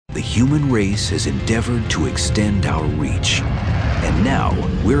human race has endeavored to extend our reach. And now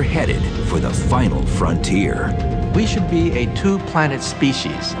we're headed for the final frontier. We should be a two-planet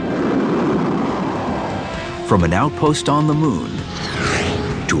species. From an outpost on the moon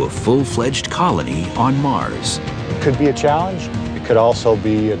to a full-fledged colony on Mars. It could be a challenge. It could also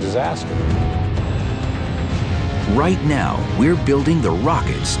be a disaster. Right now, we're building the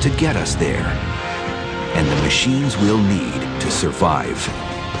rockets to get us there, and the machines we'll need to survive.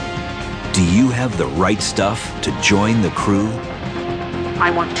 Do you have the right stuff to join the crew?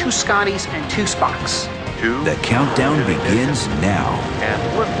 I want 2 Scotties and 2 Spocks. The countdown begins now.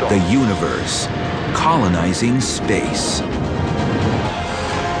 The universe, colonizing space.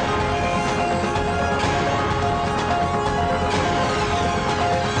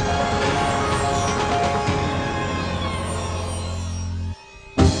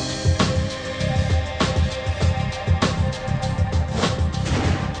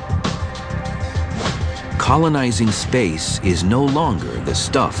 Colonizing space is no longer the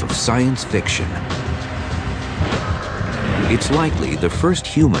stuff of science fiction. It's likely the first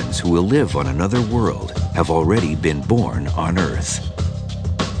humans who will live on another world have already been born on Earth.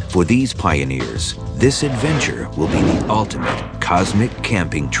 For these pioneers, this adventure will be the ultimate cosmic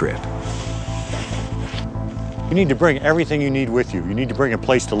camping trip. You need to bring everything you need with you. You need to bring a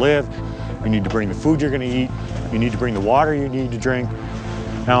place to live. You need to bring the food you're going to eat. You need to bring the water you need to drink.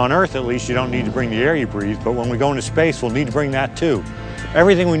 Now on Earth, at least, you don't need to bring the air you breathe, but when we go into space, we'll need to bring that too.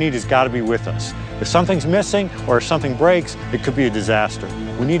 Everything we need has got to be with us. If something's missing or if something breaks, it could be a disaster.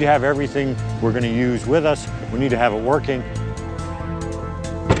 We need to have everything we're going to use with us. We need to have it working.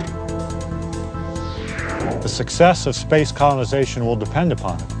 The success of space colonization will depend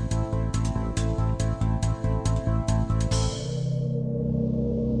upon it.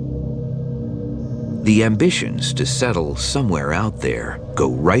 The ambitions to settle somewhere out there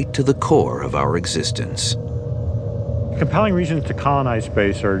go right to the core of our existence. Compelling reasons to colonize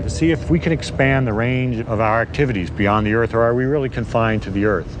space are to see if we can expand the range of our activities beyond the Earth, or are we really confined to the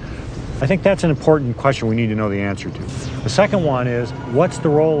Earth? I think that's an important question we need to know the answer to. The second one is, what's the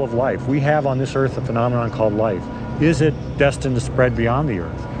role of life? We have on this Earth a phenomenon called life. Is it destined to spread beyond the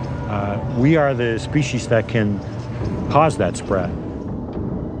Earth? We are the species that can cause that spread.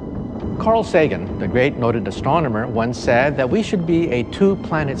 Carl Sagan, the great noted astronomer, once said that we should be a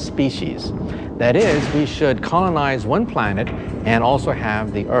two-planet species. That is, we should colonize one planet and also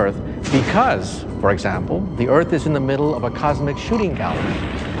have the Earth because, for example, the Earth is in the middle of a cosmic shooting gallery.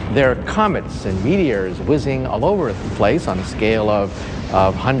 There are comets and meteors whizzing all over the place on a scale of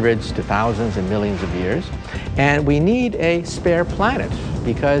hundreds to thousands and millions of years. And we need a spare planet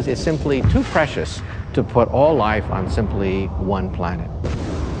because it's simply too precious to put all life on simply one planet.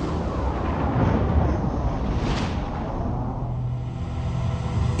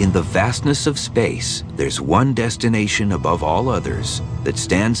 In the vastness of space, there's one destination above all others that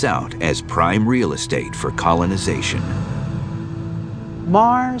stands out as prime real estate for colonization.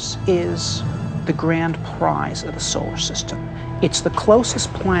 Mars is the grand prize of the solar system. It's the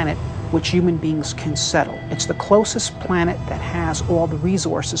closest planet which human beings can settle. It's the closest planet that has all the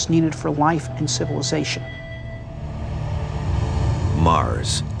resources needed for life and civilization.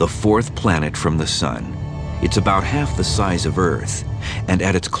 Mars, the 4th planet from the Sun. It's about half the size of Earth, and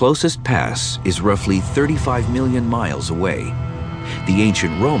at its closest pass is roughly 35 million miles away. The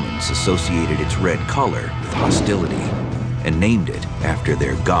ancient Romans associated its red color with hostility and named it after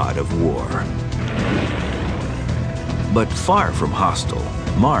their god of war. But far from hostile,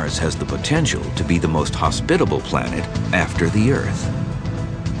 Mars has the potential to be the most hospitable planet after the Earth.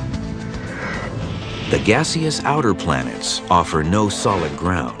 The gaseous outer planets offer no solid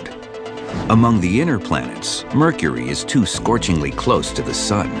ground. Among the inner planets, Mercury is too scorchingly close to the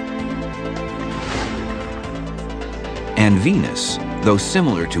Sun. And Venus, though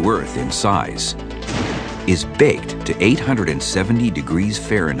similar to Earth in size, is baked to 870 degrees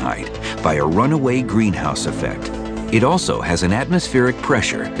Fahrenheit by a runaway greenhouse effect. It also has an atmospheric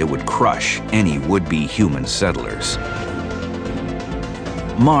pressure that would crush any would-be human settlers.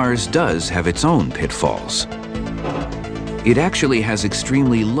 Mars does have its own pitfalls. It actually has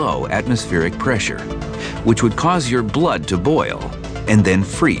extremely low atmospheric pressure, which would cause your blood to boil and then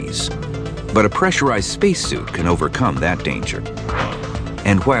freeze. But a pressurized spacesuit can overcome that danger.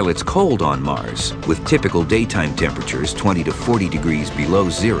 And while it's cold on Mars, with typical daytime temperatures 20 to 40 degrees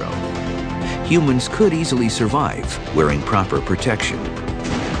below zero, humans could easily survive wearing proper protection.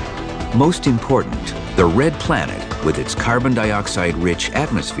 Most important, the red planet, with its carbon dioxide-rich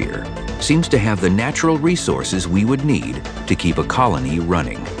atmosphere, seems to have the natural resources we would need to keep a colony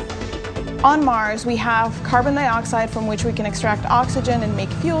running. On Mars, we have carbon dioxide from which we can extract oxygen and make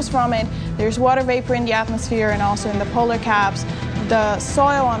fuels from it. There's water vapor in the atmosphere and also in the polar caps. The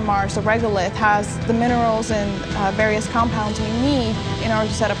soil on Mars, the regolith, has the minerals and various compounds we need in order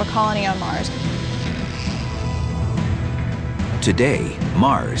to set up a colony on Mars. Today,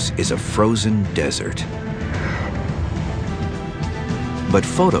 Mars is a frozen desert. But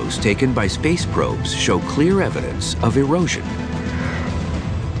photos taken by space probes show clear evidence of erosion.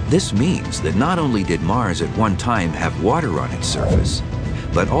 This means that not only did Mars at one time have water on its surface,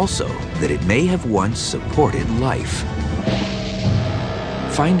 but also that it may have once supported life.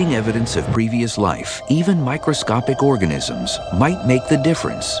 Finding evidence of previous life, even microscopic organisms, might make the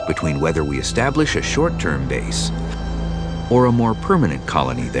difference between whether we establish a short-term base or a more permanent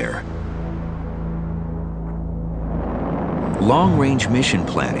colony there. Long-range mission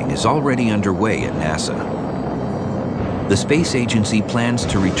planning is already underway at NASA. The space agency plans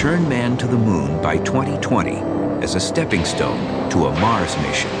to return man to the moon by 2020 as a stepping stone to a Mars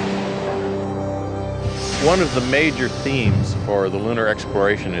mission. One of the major themes for the lunar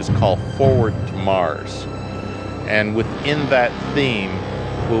exploration is called Forward to Mars. And within that theme,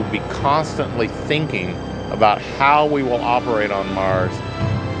 we'll be constantly thinking about how we will operate on Mars.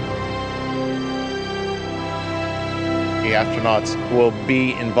 The astronauts will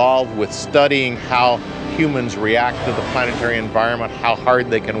be involved with studying how humans react to the planetary environment, how hard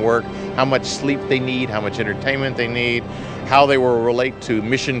they can work, how much sleep they need, how much entertainment they need, how they will relate to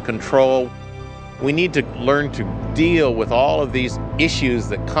mission control. We need to learn to deal with all of these issues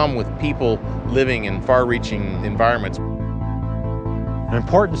that come with people living in far-reaching environments. An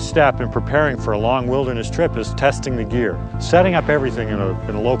important step in preparing for a long wilderness trip is testing the gear. Setting up everything in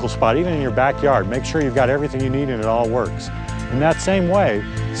a local spot, even in your backyard. Make sure you've got everything you need and it all works. In that same way,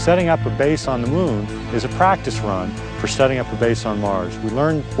 setting up a base on the moon is a practice run for setting up a base on Mars. We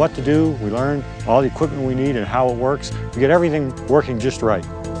learn what to do, we learn all the equipment we need and how it works. We get everything working just right.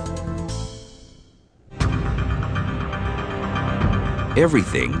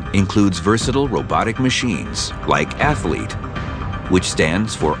 Everything includes versatile robotic machines like Athlete, which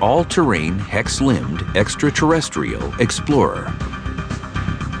stands for All-Terrain Hex-Limbed Extraterrestrial Explorer.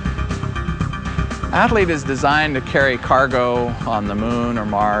 Athlete is designed to carry cargo on the moon or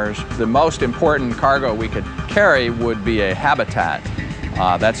Mars. The most important cargo we could carry would be a habitat.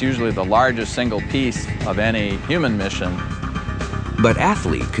 That's usually the largest single piece of any human mission. But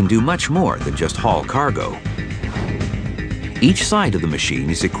Athlete can do much more than just haul cargo. Each side of the machine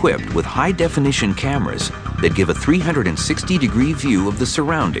is equipped with high-definition cameras that give a 360-degree view of the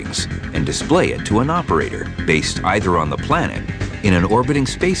surroundings and display it to an operator based either on the planet, in an orbiting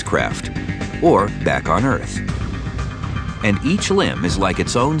spacecraft, or back on Earth. And each limb is like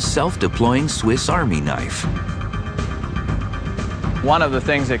its own self-deploying Swiss Army knife. One of the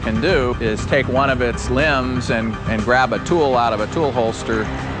things it can do is take one of its limbs and grab a tool out of a tool holster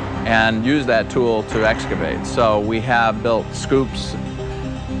and use that tool to excavate. So we have built scoops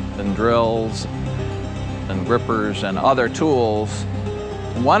and drills and grippers and other tools.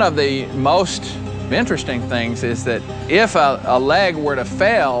 One of the most interesting things is that if a leg were to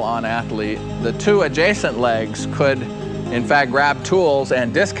fail on Athlete, the two adjacent legs could in fact grab tools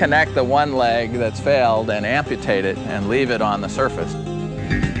and disconnect the one leg that's failed and amputate it and leave it on the surface.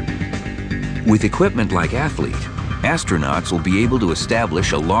 With equipment like Athlete, astronauts will be able to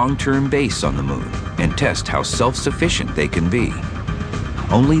establish a long-term base on the moon and test how self-sufficient they can be.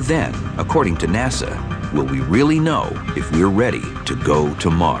 Only then, according to NASA, will we really know if we're ready to go to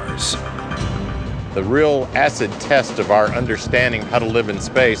Mars. The real acid test of our understanding how to live in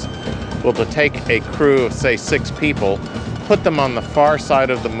space will to take a crew of, say, 6 people, put them on the far side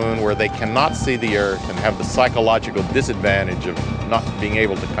of the moon where they cannot see the Earth and have the psychological disadvantage of not being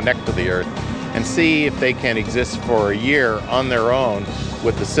able to connect to the Earth, and see if they can exist for a year on their own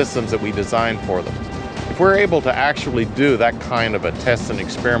with the systems that we designed for them. If we're able to actually do that kind of a test and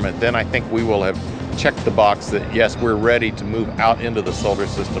experiment, then I think we will have checked the box that, yes, we're ready to move out into the solar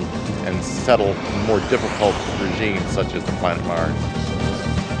system and settle more difficult regimes such as the planet Mars.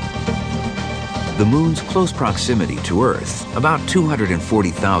 The moon's close proximity to Earth, about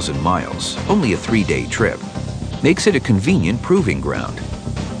 240,000 miles, only a 3-day trip, makes it a convenient proving ground.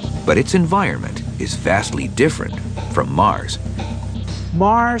 But its environment is vastly different from Mars.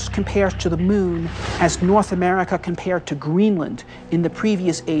 Mars compares to the moon as North America compared to Greenland in the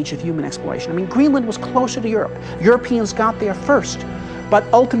previous age of human exploration. I mean, Greenland was closer to Europe. Europeans got there first, but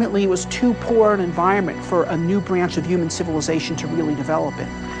ultimately it was too poor an environment for a new branch of human civilization to really develop in.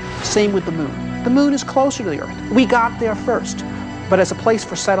 Same with the moon. The moon is closer to the Earth. We got there first, but as a place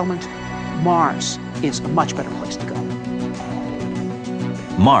for settlement, Mars is a much better place to go.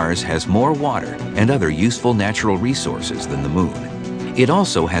 Mars has more water and other useful natural resources than the Moon. It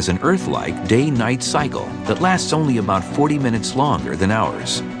also has an Earth-like day-night cycle that lasts only about 40 minutes longer than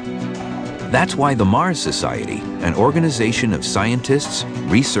ours. That's why the Mars Society, an organization of scientists,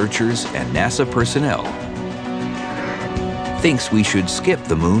 researchers, and NASA personnel, thinks we should skip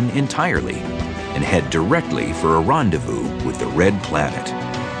the Moon entirely and head directly for a rendezvous with the Red Planet.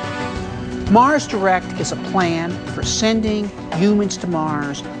 Mars Direct is a plan for sending humans to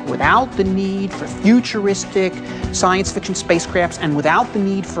Mars without the need for futuristic science fiction spacecrafts and without the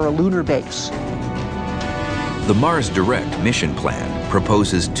need for a lunar base. The Mars Direct mission plan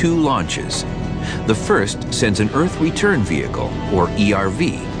proposes 2 launches. The first sends an Earth Return Vehicle, or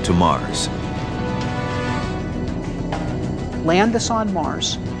ERV, to Mars. Land this on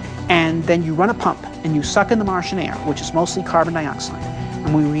Mars, and then you run a pump and you suck in the Martian air, which is mostly carbon dioxide.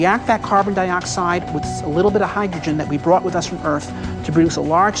 And we react that carbon dioxide with a little bit of hydrogen that we brought with us from Earth to produce a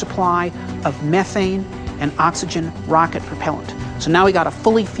large supply of methane and oxygen rocket propellant. So now we got a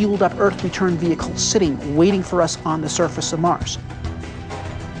fully fueled up Earth return vehicle sitting, waiting for us on the surface of Mars.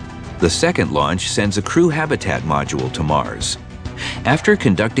 The second launch sends a crew habitat module to Mars. After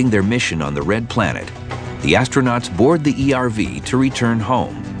conducting their mission on the Red Planet, the astronauts board the ERV to return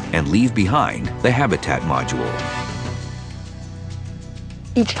home and leave behind the habitat module.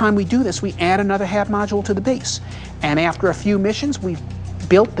 Each time we do this, we add another HAB module to the base. And after a few missions, we've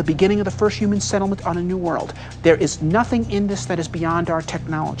built the beginning of the first human settlement on a new world. There is nothing in this that is beyond our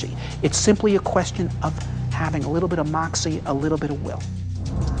technology. It's simply a question of having a little bit of moxie, a little bit of will.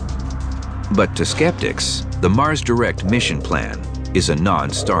 But to skeptics, the Mars Direct mission plan is a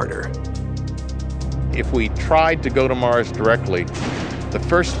non-starter. If we tried to go to Mars directly, the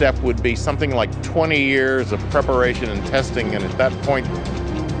first step would be something like 20 years of preparation and testing, and at that point,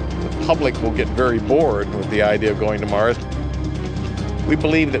 the public will get very bored with the idea of going to Mars. We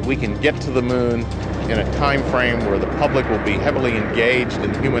believe that we can get to the Moon in a time frame where the public will be heavily engaged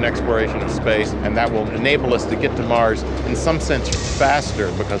in human exploration of space, and that will enable us to get to Mars in some sense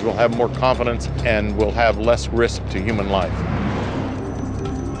faster because we'll have more confidence and we'll have less risk to human life.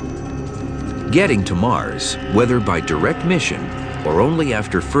 Getting to Mars, whether by direct mission or only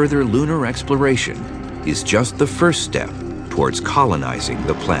after further lunar exploration, is just the first step towards colonizing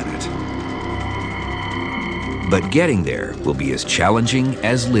the planet. But getting there will be as challenging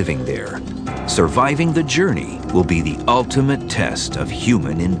as living there. Surviving the journey will be the ultimate test of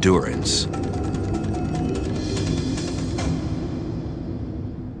human endurance.